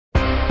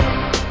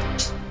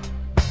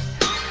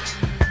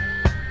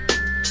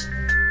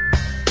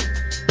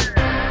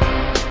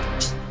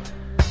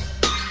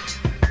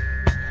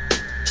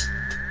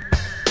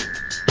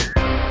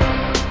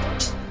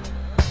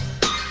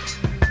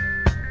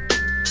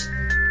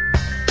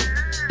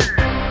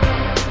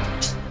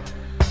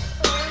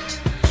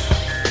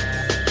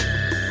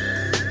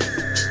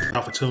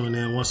tuning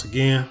in once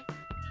again.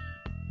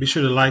 Be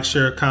sure to like,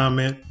 share,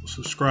 comment,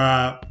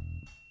 subscribe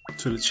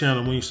to the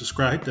channel. When you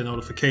subscribe, hit the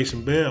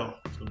notification bell.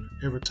 So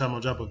every time I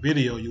drop a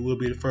video, you will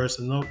be the first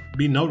to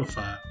be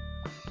notified.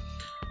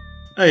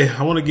 Hey,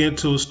 I want to get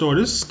into a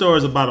story. This story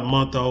is about a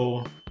month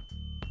old.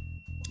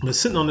 I've been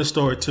sitting on this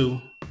story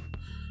too. I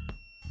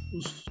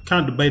was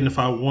kind of debating if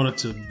I wanted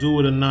to do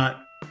it or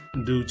not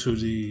due to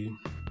the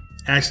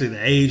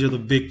age of the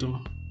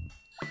victim.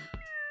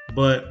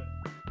 But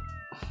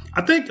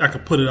I think I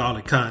could put it all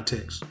in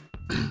context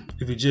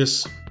if you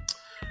just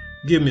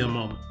give me a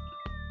moment.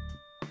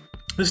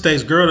 This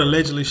states girl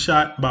allegedly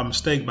shot by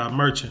mistake by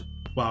merchant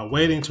while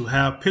waiting to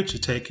have picture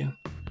taken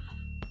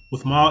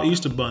with mall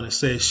Easter bunny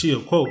says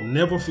she'll, quote,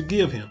 never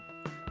forgive him.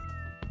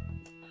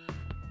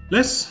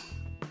 Let's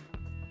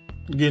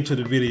get into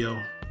the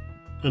video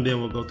and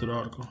then we'll go through the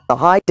article. The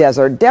high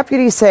desert,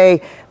 deputies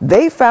say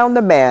they found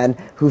the man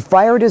who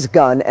fired his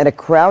gun at a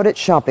crowded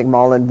shopping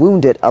mall and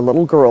wounded a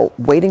little girl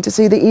waiting to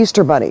see the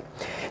Easter bunny.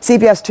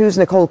 CBS 2's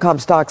Nicole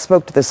Comstock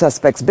spoke to the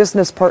suspect's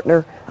business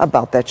partner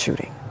about that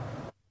shooting.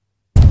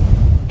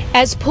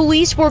 As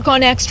police work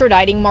on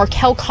extraditing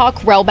Markel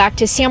Cockrell back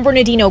to San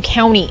Bernardino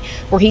County,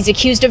 where he's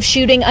accused of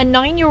shooting a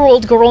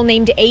 9-year-old girl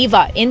named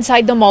Ava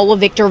inside the mall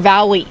of Victor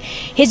Valley.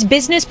 His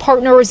business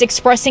partner is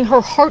expressing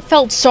her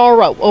heartfelt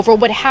sorrow over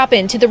what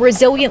happened to the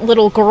resilient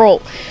little girl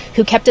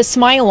who kept a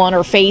smile on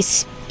her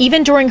face,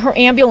 even during her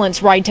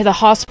ambulance ride to the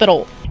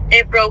hospital.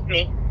 It broke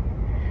me.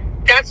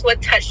 That's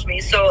what touched me.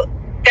 So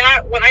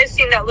that when I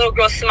seen that little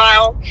girl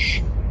smile,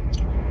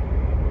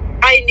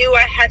 I knew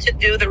I had to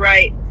do the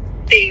right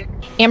thing.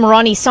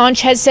 Amarani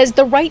Sanchez says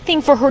the right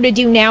thing for her to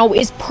do now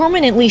is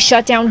permanently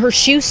shut down her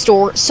shoe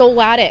store, Soul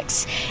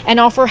Addicts, and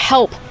offer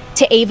help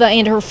to Ava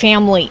and her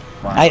family.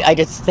 I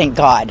just thank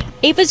God.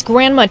 Ava's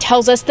grandma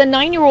tells us the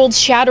 9-year-old's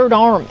shattered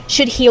arm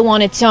should heal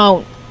on its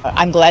own.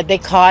 I'm glad they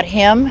caught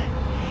him,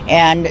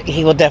 and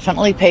he will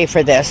definitely pay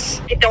for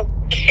this. I don't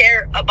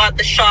care about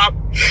the shop.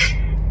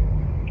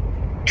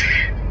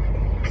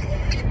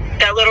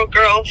 That little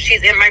girl,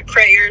 she's in my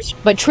prayers.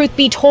 But truth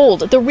be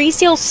told, the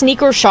resale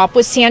sneaker shop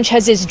was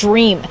Sanchez's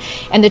dream.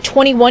 And the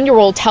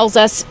 21-year-old tells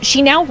us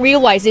she now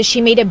realizes she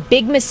made a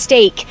big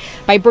mistake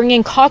by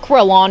bringing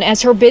Cockrell on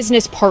as her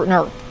business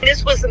partner.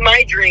 This was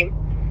my dream,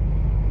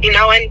 you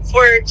know, and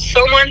for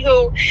someone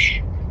who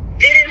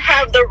didn't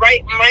have the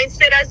right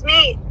mindset as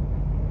me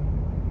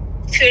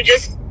to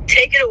just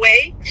take it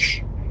away,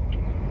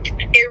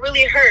 it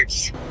really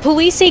hurts.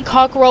 Police say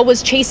Cockrell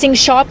was chasing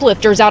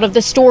shoplifters out of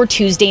the store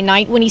Tuesday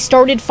night when he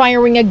started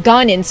firing a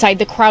gun inside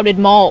the crowded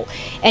mall,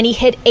 and he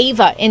hit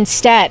Ava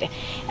instead.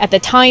 At the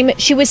time,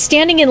 she was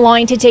standing in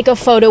line to take a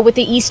photo with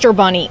the Easter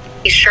bunny.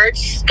 His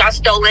shirts got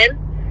stolen,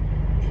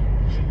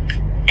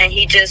 and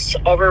he just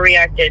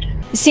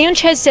overreacted.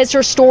 Sanchez says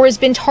her store has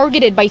been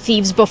targeted by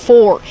thieves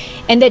before,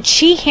 and that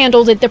she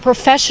handled it the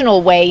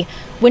professional way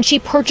when she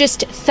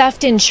purchased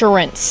theft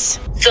insurance.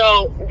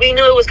 So we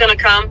knew it was going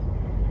to come.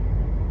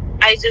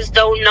 I just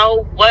don't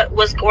know what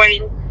was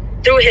going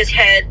through his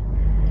head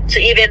to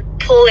even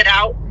pull it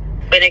out,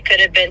 but it could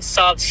have been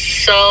solved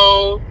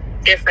so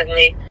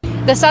differently.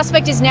 The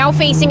suspect is now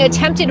facing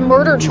attempted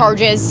murder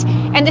charges,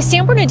 and the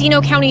San Bernardino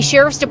County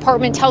Sheriff's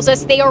Department tells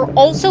us they are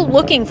also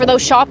looking for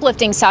those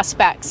shoplifting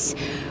suspects.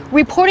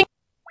 Reporting.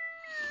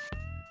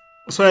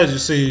 So as you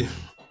see,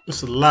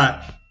 there's a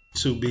lot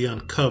to be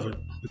uncovered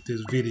with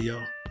this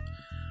video.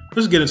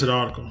 Let's get into the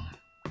article.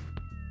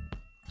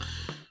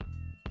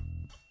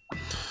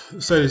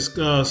 It says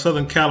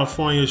Southern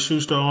California shoe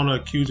store owner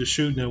accused of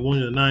shooting and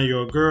wounding a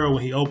 9-year-old girl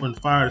when he opened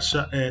fire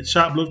at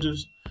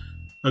shoplifters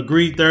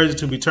agreed Thursday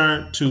to be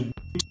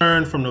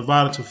returned from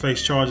Nevada to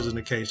face charges in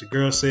the case. The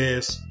girl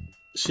says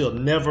she'll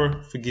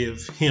never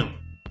forgive him,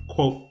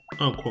 quote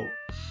unquote.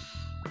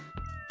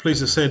 Police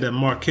have said that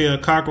Markel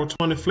Cockrell,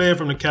 20, fled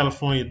from the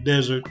California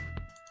desert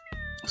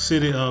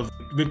city of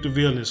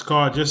Victorville in his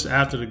car just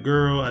after the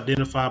girl,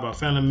 identified by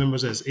family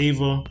members as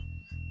Ava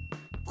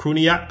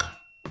Kruniak,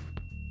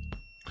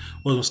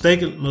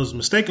 was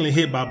mistakenly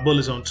hit by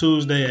bullets on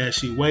Tuesday as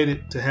she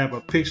waited to have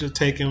a picture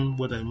taken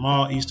with a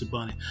mall Easter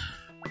bunny.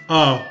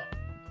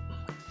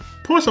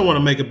 Points I want to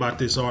make about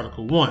this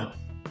article. One,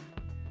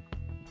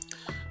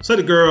 so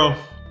the girl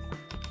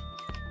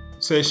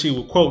said she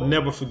would, quote,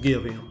 never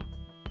forgive him.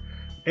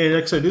 And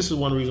like I said, this is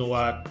one reason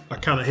why I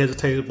kind of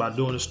hesitated about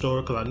doing this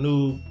story, because I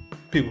knew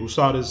people who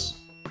saw this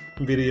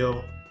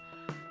video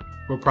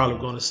were probably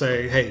going to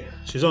say, hey,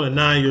 she's only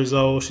 9 years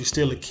old. She's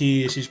still a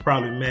kid. She's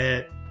probably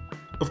mad.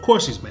 Of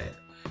course she's mad.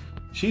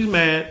 She's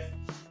mad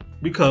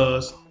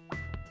because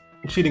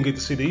she didn't get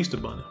to see the Easter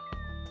bunny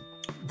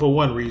for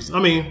one reason. I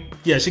mean,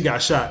 yeah, she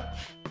got shot.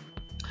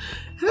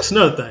 And that's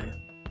another thing.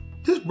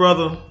 This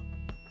brother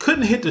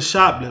couldn't hit the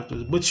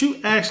shoplifters, but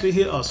you actually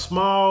hit a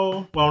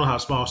small, well, I don't know how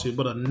small she is,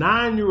 but a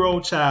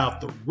 9-year-old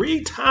child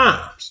 3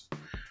 times.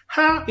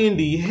 How in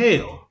the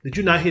hell did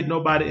you not hit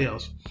nobody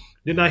else?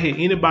 Did not hit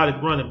anybody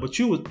running, but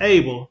you was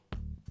able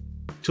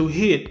to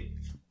hit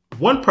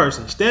one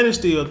person standing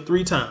still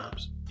 3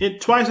 times.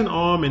 Twice in the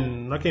arm,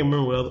 and I can't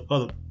remember what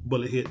other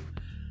bullet hit.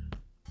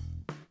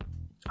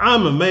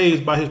 I'm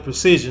amazed by his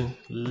precision,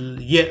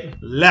 yet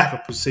lack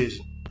of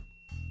precision.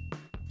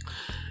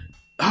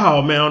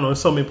 Oh man, I don't know.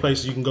 There's so many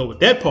places you can go with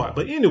that part.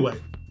 But anyway,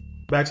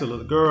 back to the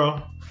little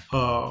girl.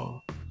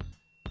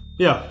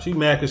 Yeah, she's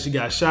mad because she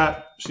got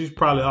shot. She's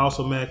probably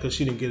also mad because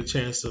she didn't get a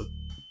chance to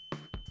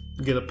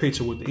get a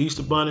picture with the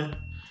Easter Bunny.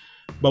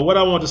 But what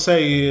I want to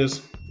say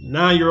is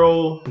 9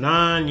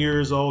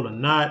 years old or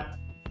not,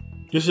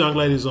 this young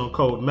lady is on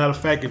code. Matter of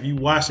fact, if you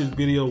watch this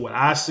video, what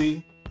I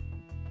see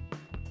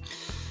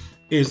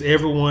is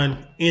everyone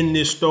in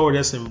this story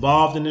that's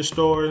involved in this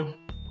story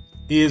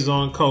is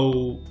on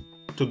code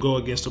to go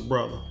against the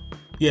brother.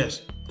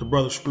 Yes, the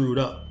brother screwed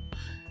up.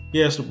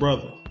 Yes, the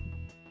brother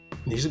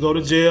needs to go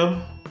to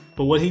jail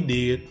for what he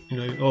did. You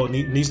know, or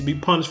needs to be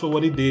punished for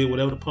what he did,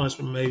 whatever the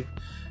punishment may,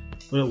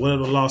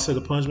 whatever the law said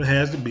the punishment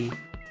has to be.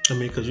 I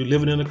mean, because you're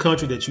living in a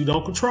country that you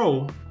don't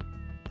control,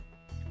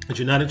 that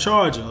you're not in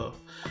charge of.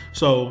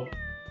 So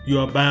you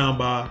are bound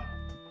by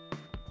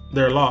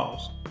their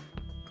laws.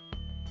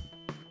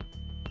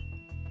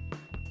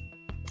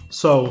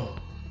 So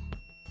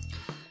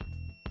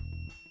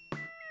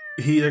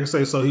he, like I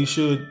say, so he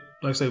should,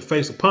 like I say,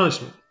 face a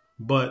punishment.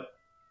 But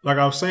like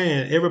I was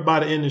saying,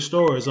 everybody in the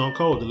story is on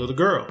code. The little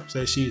girl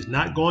says she is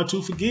not going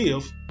to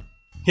forgive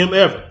him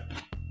ever.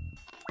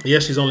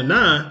 Yes, she's only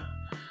 9,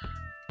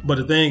 but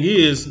the thing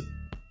is,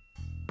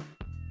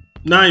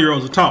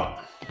 9-year-olds are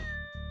taught.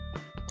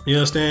 You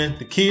understand?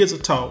 The kids are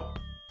taught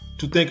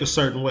to think a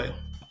certain way,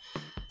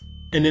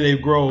 and then they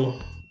grow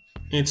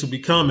into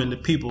becoming the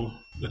people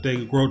that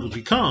they grow to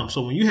become.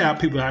 So when you have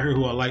people out here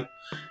who are like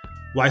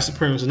white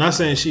supremacists, not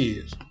saying she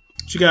is,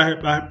 but you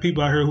got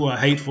people out here who are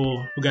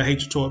hateful, who got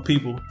hatred toward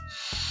people,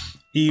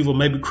 evil,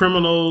 maybe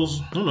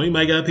criminals. I don't know. You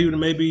might got people that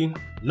may be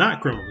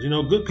not criminals, you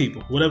know, good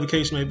people, whatever the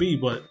case may be.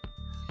 But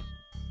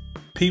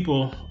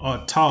people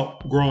are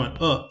taught growing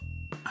up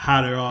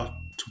how they are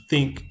to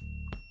think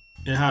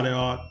and how they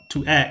are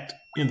to act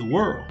in the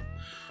world.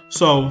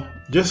 So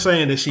just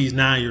saying that she's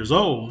 9 years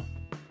old,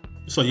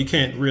 so you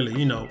can't really,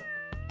 you know,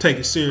 take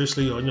it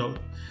seriously, or you know,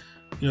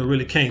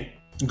 really can't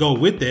go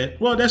with that.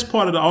 Well, that's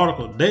part of the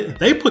article.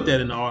 They put that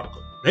in the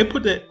article. They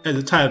put that as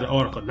the title of the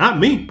article, not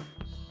me.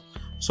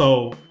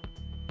 So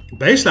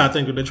basically, I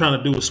think what they're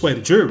trying to do is sway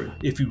the jury.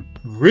 If you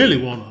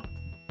really want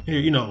to,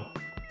 you know,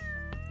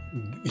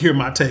 hear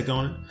my take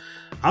on it,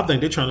 I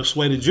think they're trying to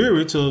sway the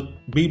jury to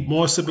be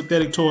more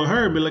sympathetic toward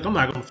her and be like, I'm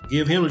not going to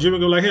forgive him. The jury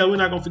go like, hell, we're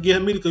not going to forgive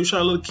him either because you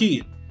shot a little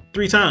kid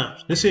 3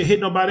 times. This shit hit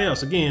nobody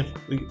else. Again,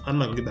 I'm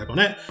not going to get back on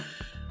that.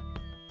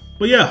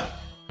 But yeah,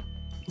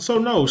 so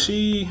no,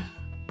 that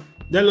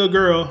little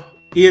girl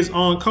is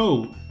on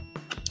code.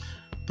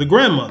 The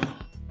grandmother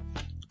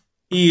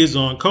is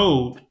on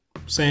code,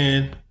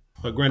 saying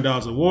her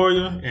granddaughter's a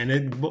warrior, and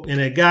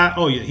that guy,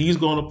 oh yeah, he's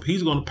gonna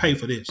pay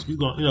for this. He's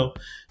gonna, you know,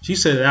 she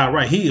said it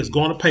outright. He is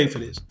going to pay for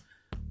this.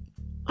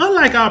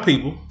 Unlike our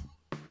people,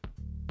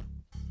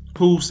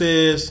 who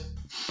says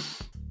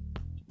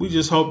we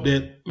just hope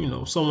that, you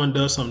know, someone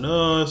does something to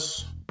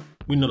us.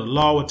 We know the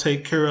law will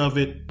take care of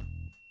it,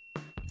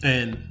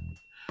 and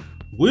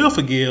we'll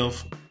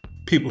forgive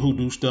people who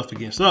do stuff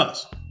against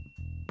us.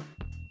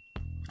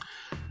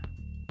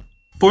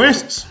 For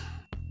instance,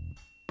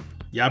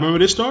 y'all remember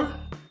this story?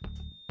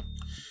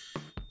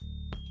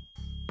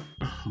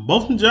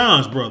 Bolton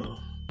John's brother,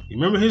 you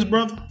remember his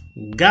brother?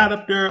 Got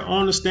up there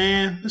on the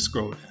stand. Let's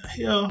scroll down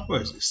here.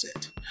 Where is this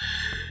at?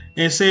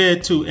 And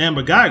said to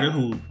Amber Geiger,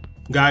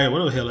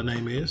 whatever the hell her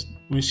name is,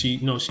 when she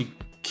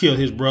killed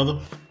his brother,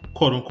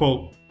 quote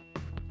unquote,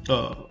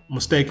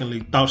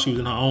 mistakenly thought she was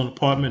in her own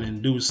apartment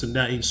and dude was sitting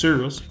down eating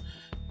cereals,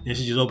 and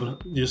she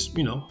just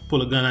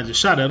pull a gun out, just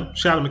shot him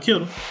and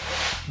killed him.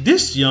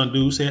 This young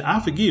dude said, I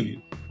forgive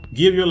you.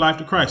 Give your life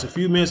to Christ. A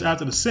few minutes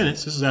after the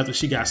sentence, this is after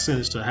she got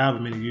sentenced to however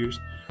many years.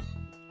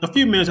 A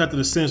few minutes after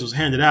the sentence was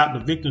handed out, the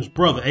victim's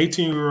brother,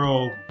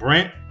 18-year-old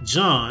Brant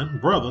John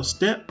brother,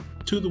 stepped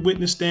to the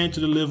witness stand to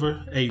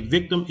deliver a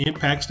victim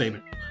impact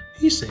statement.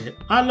 He said,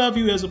 I love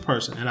you as a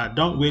person, and I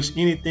don't wish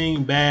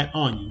anything bad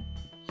on you.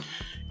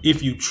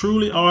 If you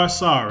truly are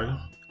sorry,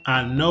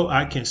 I know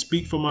I can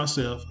speak for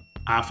myself.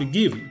 I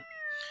forgive you.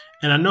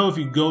 And I know if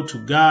you go to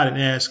God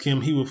and ask him,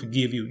 he will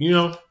forgive you. You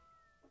know,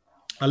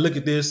 I look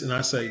at this and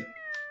I say,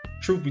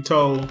 truth be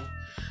told,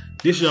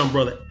 this young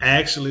brother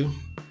actually,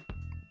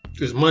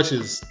 as much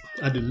as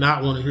I do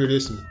not want to hear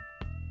this and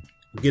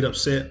get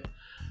upset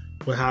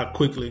with how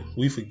quickly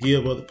we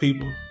forgive other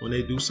people when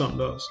they do something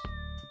to us,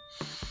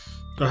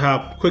 or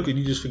how quickly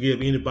you just forgive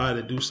anybody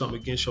that do something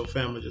against your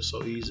family just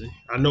so easy.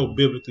 I know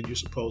biblically you're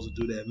supposed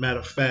to do that. Matter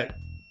of fact,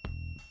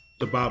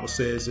 the Bible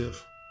says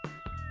if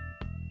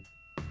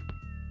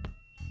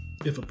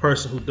a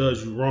person who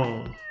does you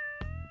wrong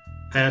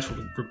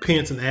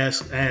repents and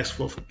asks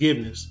for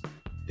forgiveness,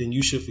 then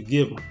you should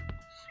forgive them.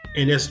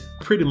 And that's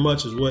pretty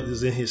much is what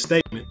is in his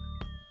statement.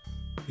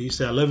 He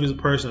said, I love you as a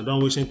person. I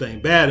don't wish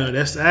anything bad on.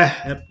 That's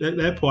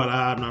that part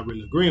I'm not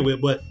really agreeing with,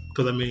 but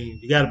because I mean,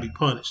 you got to be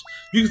punished.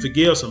 You can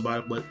forgive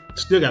somebody, but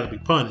still got to be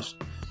punished.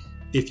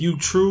 If you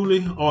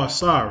truly are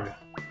sorry,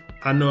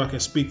 I know I can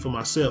speak for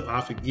myself.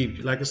 I forgive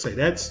you. Like I say,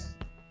 that's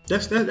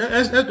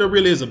That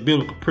really is a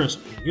biblical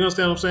principle. You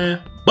understand what I'm saying?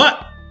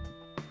 But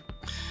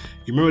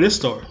you remember this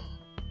story?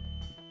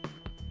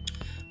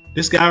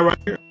 This guy right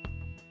here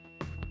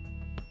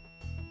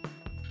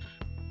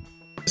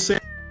said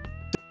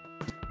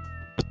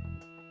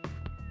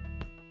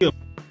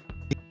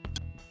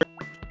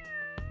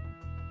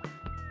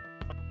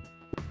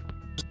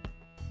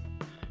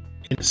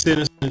in the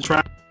sentence and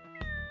try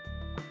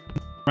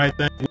right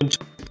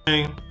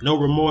thing, no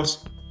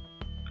remorse.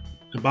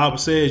 The Bible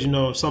says,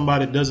 if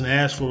somebody doesn't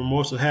ask for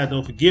remorse or has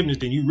no forgiveness,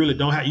 then you really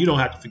don't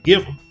have to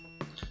forgive them.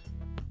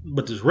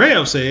 But this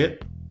Rev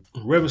said,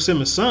 Reverend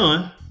Simmons'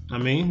 son,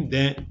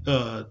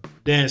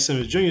 Dan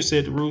Simmons Jr.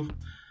 said to Ruth,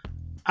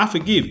 I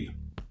forgive you.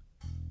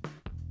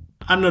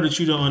 I know that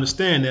you don't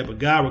understand that, but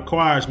God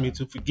requires me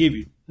to forgive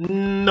you.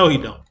 No, he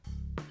don't.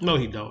 No,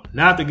 he don't.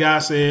 Not the guy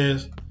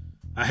says,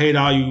 I hate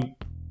all you.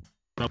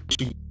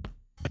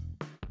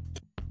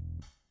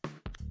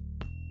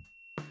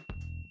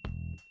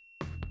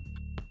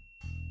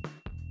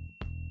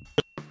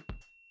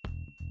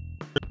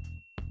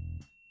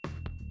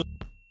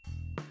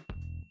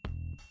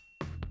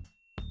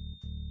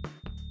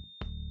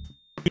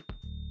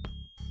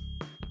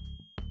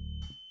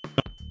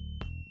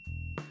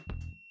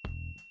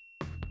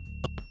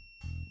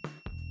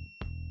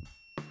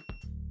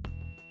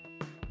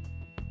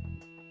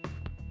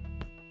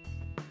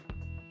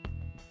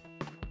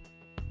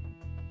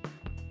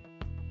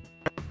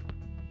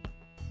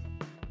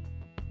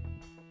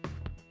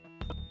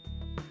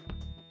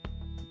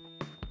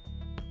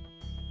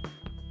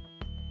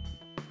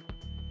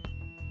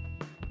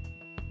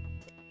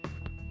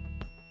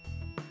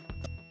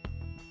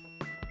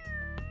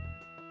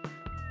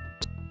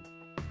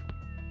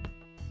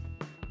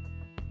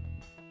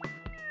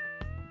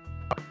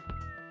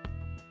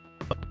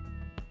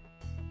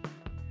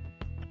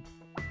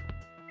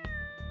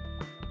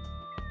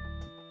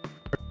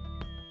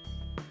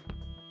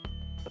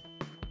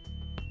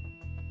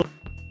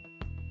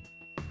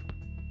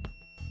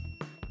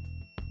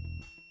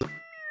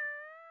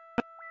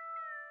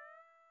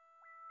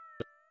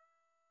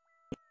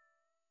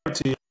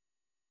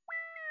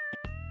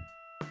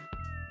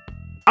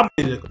 I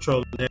believe they're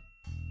controlling that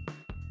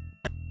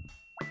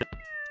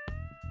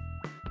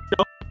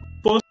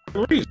for a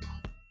certain reason.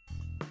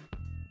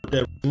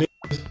 That reason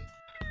is,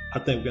 I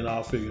think we can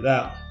all figure it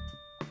out.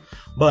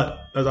 But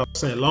as I was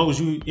saying, as long as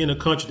you in a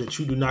country that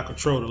you do not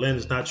control, the land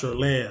is not your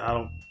land.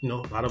 A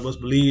lot of us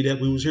believe that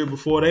we was here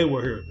before they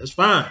were here. That's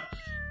fine,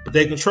 but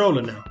they control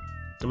it now.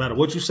 No matter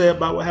what you say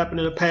about what happened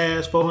in the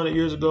past, 400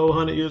 years ago,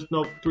 400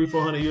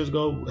 years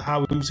ago,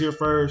 how we was here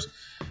first,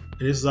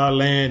 and this is our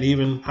land.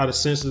 Even how the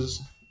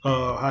census,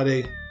 how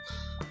they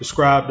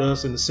described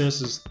us in the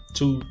census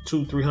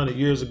 300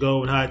 years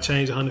ago, and how it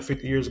changed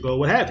 150 years ago,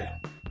 what have you.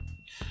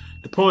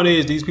 The point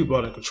is, these people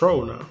are in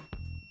control now.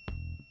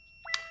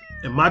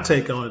 And my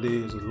take on it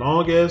is, as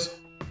long as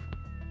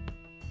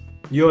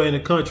you're in a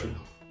country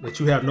that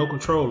you have no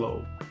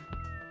control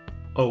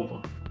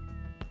over,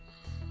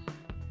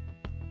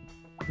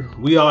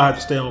 we all have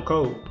to stay on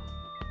code.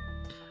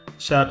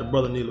 Shout out to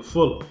Brother Neely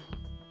Fuller.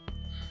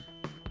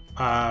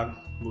 I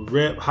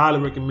would highly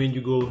recommend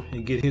you go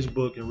and get his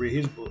book and read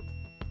his book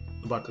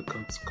about the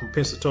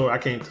compensatory. I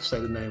can't say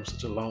the name,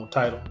 such a long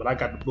title, but I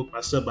got the book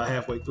myself by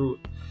halfway through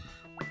it.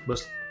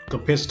 But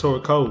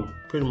compensatory code,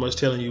 pretty much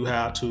telling you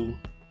how to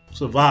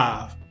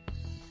survive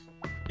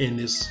in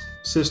this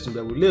system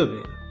that we live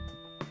in.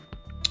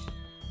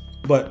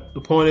 But the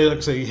point is, like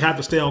I say, you have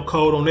to stay on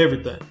code on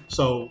everything.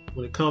 So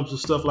when it comes to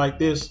stuff like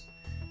this,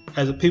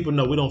 as a people,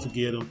 no, we don't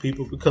forgive them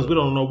people because we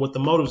don't know what the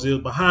motives is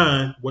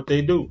behind what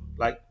they do.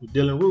 Like with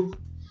Dylan Roof,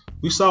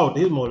 we saw what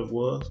his motive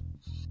was.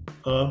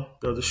 There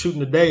was a shooting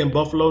today in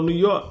Buffalo, New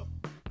York.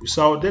 We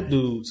saw what that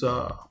dude's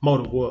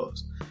motive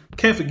was.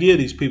 Can't forgive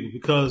these people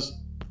because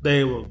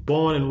they were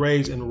born and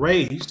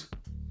raised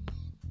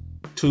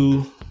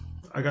to,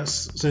 I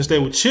guess, since they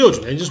were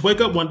children. They just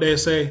wake up one day and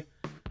say,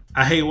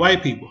 I hate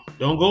white people.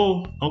 Don't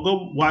go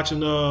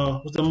watching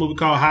what's that movie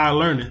called Higher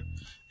Learning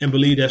and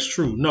believe that's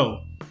true.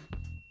 No.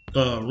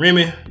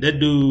 Remy, that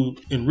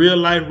dude in real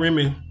life,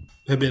 Remy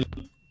had been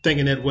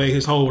thinking that way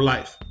his whole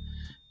life.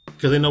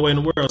 Because ain't no way in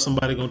the world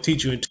somebody gonna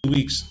teach you in 2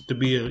 weeks to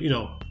be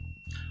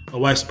a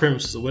white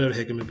supremacist or whatever the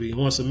heck it may be. In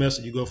one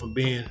semester you go from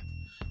being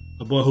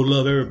a boy who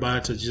loved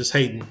everybody to just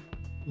hating,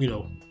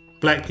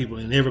 black people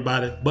and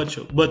everybody but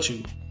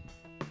you.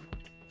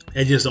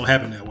 It just don't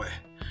happen that way.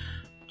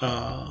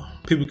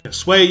 People can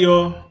sway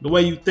the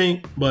way you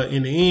think, but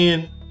in the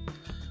end,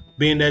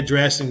 being that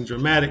drastic and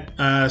dramatic,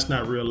 it's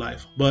not real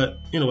life. But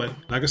anyway,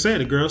 like I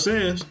said, the girl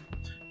says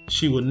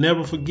she will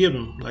never forgive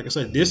him. Like I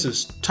said, this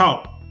is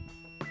taught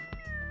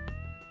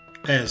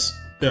as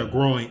they're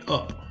growing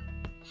up.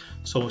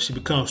 So when she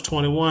becomes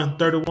 21,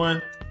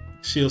 31,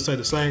 she'll say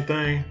the same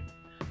thing,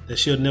 that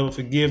she'll never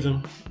forgive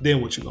them. Then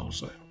what you gonna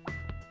say?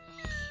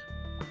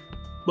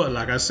 But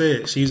like I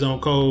said, she's on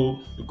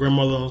code, the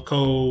grandmother on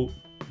code,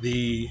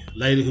 the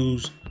lady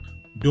who's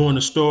doing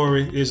the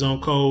story is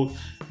on code.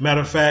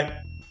 Matter of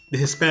fact, the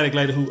Hispanic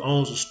lady who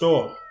owns the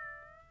store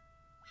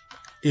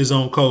is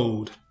on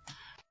code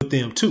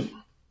them too.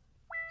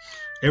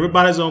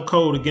 Everybody's on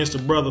code against a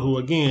brother who,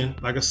 again,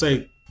 like I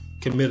say,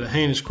 committed a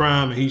heinous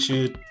crime, and he's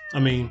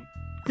going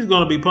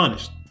to be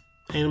punished.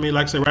 And I mean,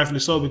 like I say, rightfully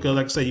so, because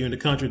like I say, you're in the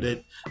country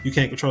that you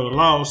can't control the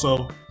law,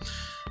 so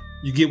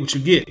you get what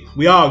you get.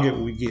 We all get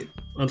what we get,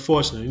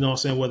 unfortunately. You know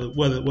what I'm saying?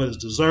 Whether it's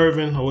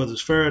deserving or whether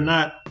it's fair or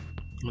not,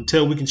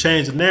 until we can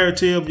change the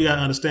narrative, you got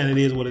to understand it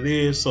is what it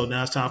is. So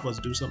now it's time for us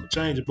to do something to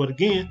change it. But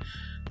again,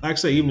 like I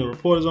say, even the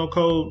reporter's on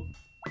code,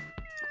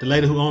 the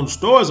lady who owned the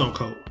store is on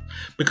code.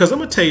 Because I'm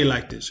going to tell you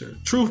like this here.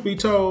 Truth be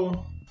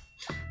told,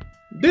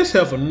 this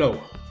heifer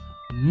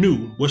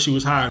knew what she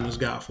was hiring this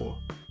guy for.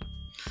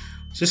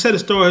 She said the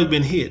store has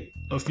been hit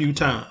a few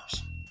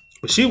times,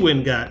 but she went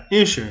and got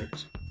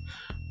insurance.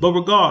 But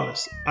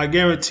regardless, I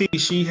guarantee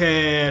she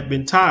had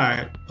been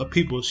tired of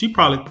people.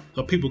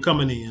 Of people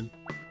coming in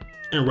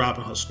and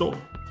robbing her store.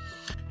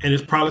 And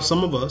it's probably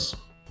some of us.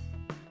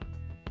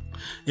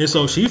 And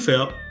so she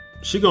felt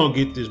she gonna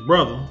get this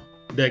brother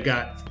that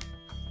got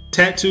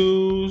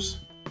tattoos.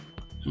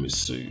 Let me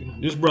see.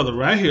 This brother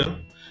right here,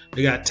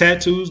 they got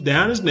tattoos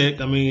down his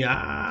neck. I mean,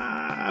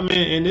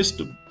 and this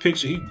the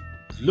picture. He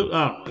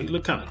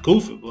looked kind of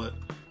goofy, but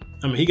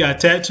I mean, he got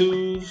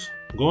tattoos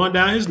going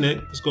down his neck.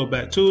 Let's go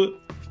back to it.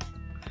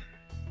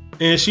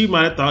 And she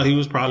might have thought he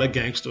was probably a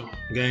gangster,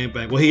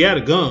 gangbang. Well, he had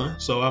a gun,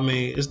 so I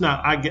mean, it's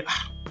not.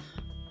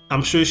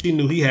 I'm sure she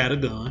knew he had a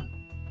gun,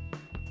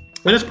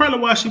 and that's probably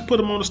why she put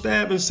him on the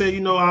stab and said,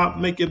 I'll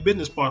make you a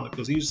business partner,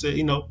 because he said,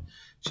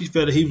 she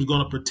felt that he was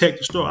going to protect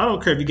the store. I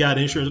don't care if you got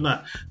insurance or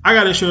not. I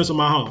got insurance on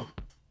my home.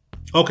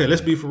 Okay,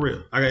 let's be for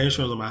real. I got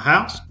insurance on my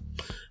house.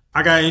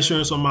 I got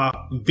insurance on my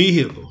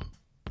vehicle.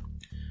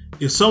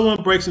 If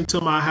someone breaks into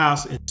my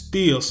house and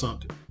steals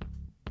something,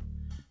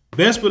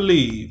 best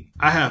believe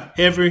I have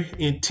every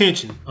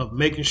intention of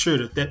making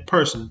sure that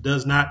person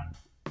does not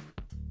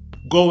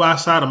go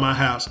outside of my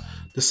house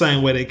the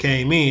same way they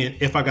came in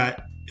if I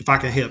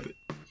can help it.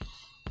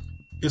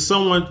 If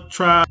someone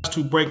tries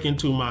to break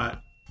into my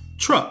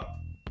truck,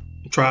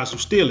 tries to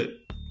steal it,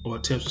 or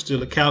attempts to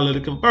steal a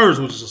catalytic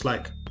converter, which is just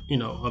like,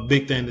 a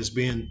big thing that's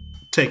being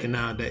taken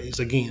nowadays,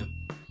 again,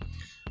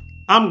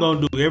 I'm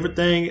going to do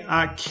everything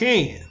I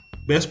can,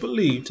 best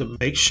believe, to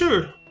make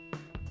sure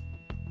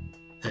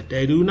that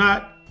they do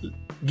not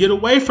get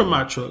away from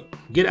my truck,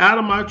 get out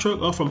of my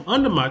truck, or from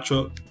under my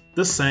truck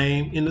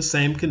in the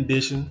same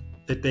condition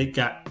that they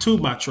got to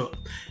my truck.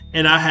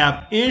 And I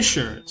have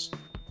insurance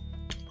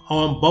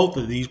on both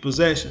of these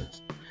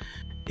possessions.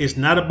 It's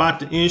not about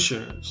the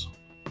insurance.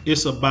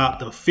 It's about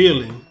the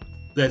feeling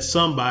that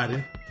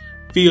somebody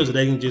feels that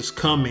they can just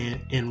come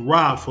in and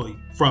rob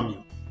from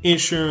you,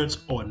 insurance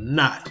or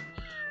not.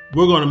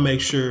 We're going to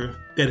make sure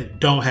that it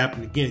don't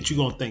happen again, that you're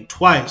going to think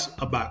twice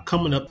about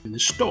coming up in the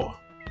store.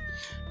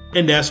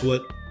 And that's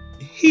what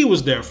he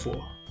was there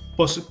for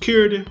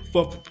security,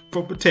 for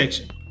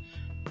protection.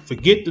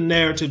 Forget the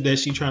narrative that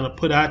she's trying to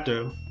put out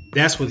there.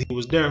 That's what he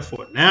was there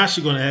for. Now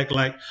she's going to act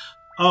like,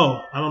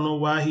 oh, I don't know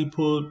why he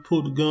pulled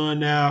the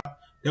gun out.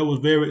 That was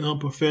very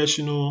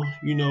unprofessional.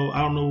 I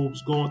don't know what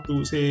was going through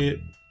his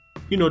head.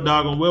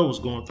 Doggone well was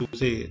going through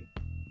his head.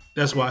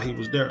 That's why he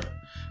was there.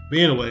 But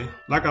anyway,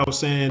 like I was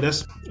saying,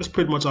 that's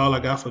pretty much all I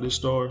got for this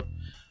story.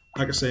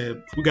 Like I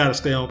said, we got to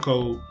stay on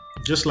code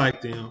just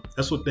like them.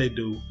 That's what they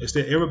do.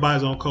 Instead,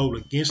 everybody's on code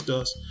against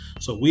us,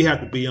 so we have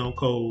to be on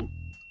code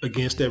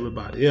against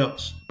everybody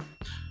else.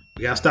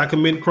 We got to stop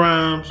committing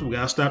crimes. We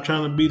got to stop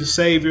trying to be the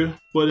savior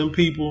for them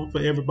people, for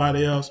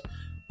everybody else.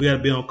 We got to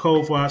be on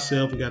code for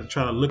ourselves. We got to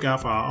try to look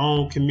out for our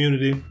own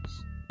community.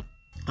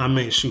 I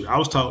mean, shoot, I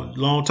was talking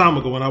a long time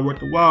ago when I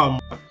worked at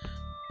Walmart.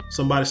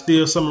 Somebody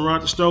steals something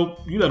around the store,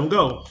 you let them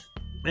go.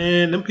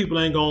 Man, them people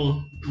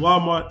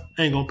Walmart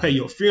ain't going to pay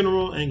your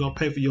funeral, ain't going to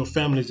pay for your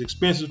family's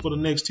expenses for the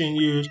next 10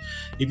 years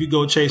if you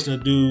go chasing a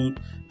dude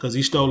because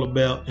he stole a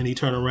belt and he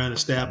turned around and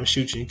stab and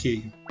shoot you and kill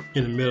you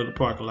in the middle of the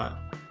parking lot.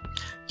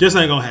 Just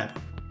ain't going to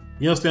happen.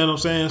 You understand what I'm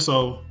saying?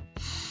 So,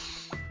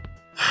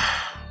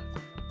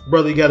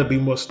 brother, we got to be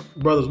more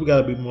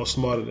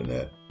smarter than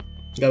that.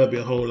 Got to be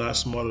a whole lot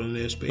smarter than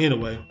this. But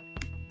anyway,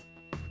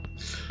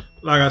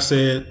 like I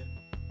said,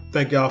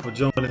 thank y'all for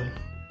joining.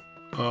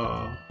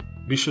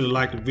 Be sure to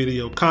like the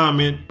video,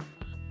 comment,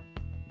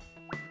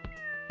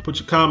 put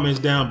your comments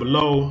down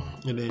below,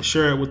 and then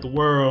share it with the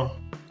world.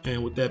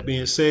 And with that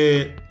being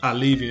said, I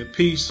leave you in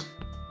peace,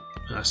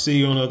 and I see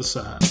you on the other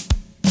side.